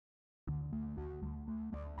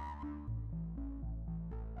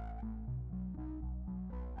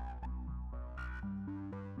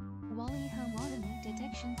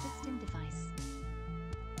detection system device.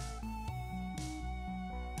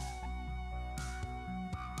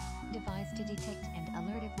 Device to detect and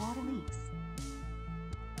alert if water leaks.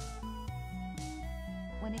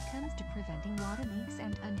 When it comes to preventing water leaks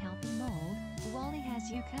and unhealthy mold, Wally has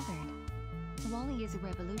you covered. Wally is a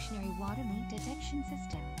revolutionary water leak detection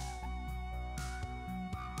system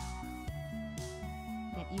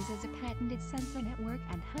that uses a patented sensor network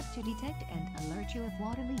and hub to detect and alert you if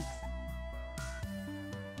water leaks.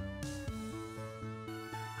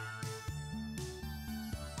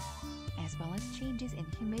 As well as changes in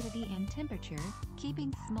humidity and temperature,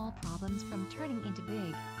 keeping small problems from turning into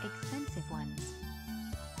big, expensive ones.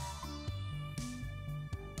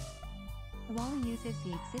 Wally uses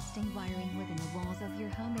the existing wiring within the walls of your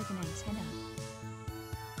home as an antenna.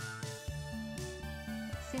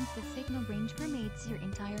 Since the signal range permeates your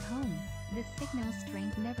entire home, the signal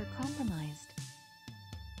strength never compromised.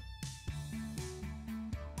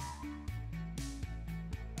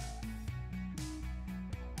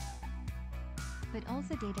 But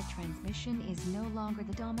also data transmission is no longer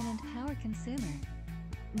the dominant power consumer.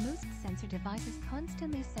 Most sensor devices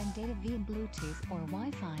constantly send data via Bluetooth or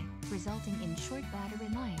Wi-Fi, resulting in short battery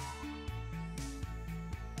life.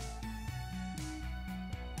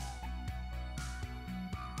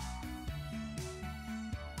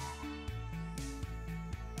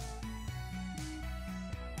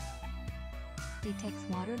 Detects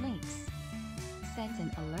water leaks. Sends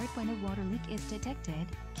an alert when a water leak is detected,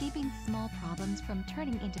 keeping small problems from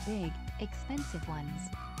turning into big, expensive ones.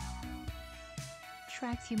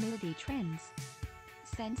 Tracks humidity trends.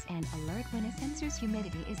 Sends an alert when a sensor's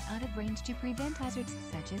humidity is out of range to prevent hazards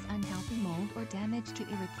such as unhealthy mold or damage to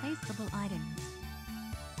irreplaceable items.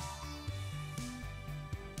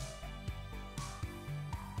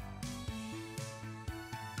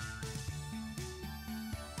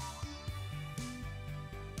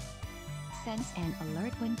 Sense and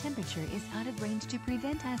alert when temperature is out of range to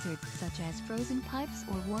prevent hazards such as frozen pipes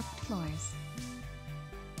or warped floors.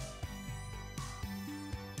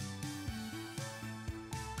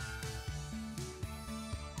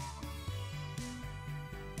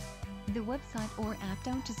 The website or app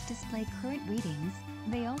don't just display current readings,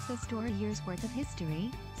 they also store a year's worth of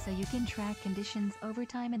history, so you can track conditions over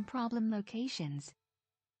time and problem locations.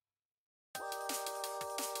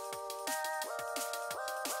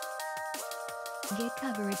 Get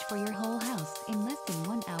coverage for your whole house in less than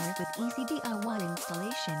 1 hour with easy DIY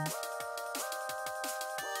installation.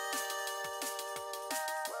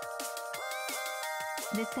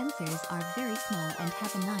 The sensors are very small and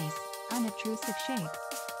have a nice, unobtrusive shape.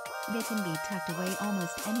 They can be tucked away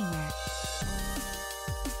almost anywhere.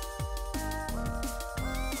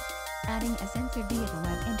 Adding a sensor via the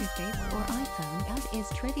web interface or iPhone app is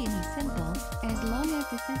trivially simple, as long as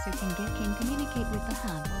the sensor can communicate with the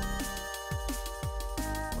hub.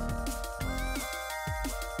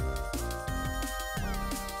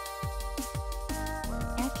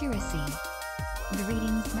 Accuracy. The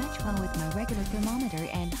readings match well with my regular thermometer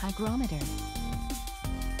and hygrometer.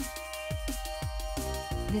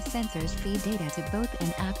 The sensors feed data to both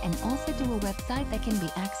an app and also to a website that can be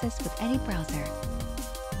accessed with any browser.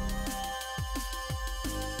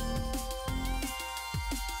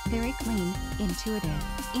 Very clean, intuitive,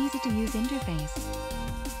 easy to use interface.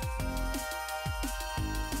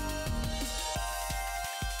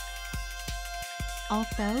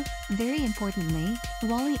 Also, very importantly,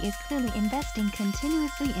 Wally is clearly investing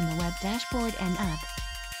continuously in the web dashboard and app.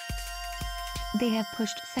 They have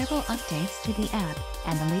pushed several updates to the app,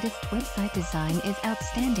 and the latest website design is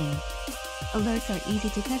outstanding. Alerts are easy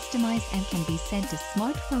to customize and can be sent to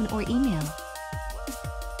smartphone or email.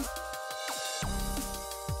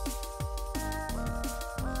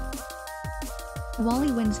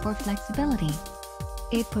 Wally wins for flexibility.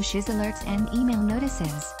 It pushes alerts and email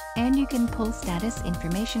notices, and you can pull status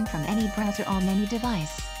information from any browser on any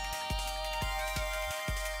device.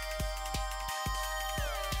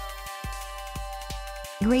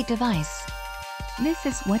 Great device. This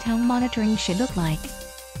is what home monitoring should look like.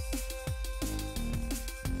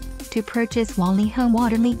 To purchase WallyHome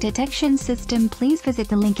water leak detection system, please visit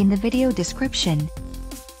the link in the video description.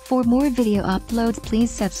 For more video uploads,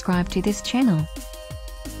 please subscribe to this channel.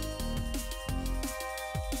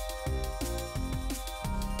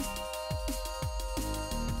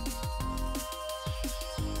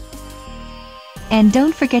 And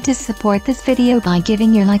don't forget to support this video by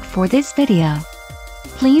giving your like for this video.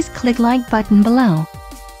 Please click like button below.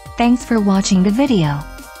 Thanks for watching the video.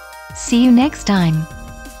 See you next time.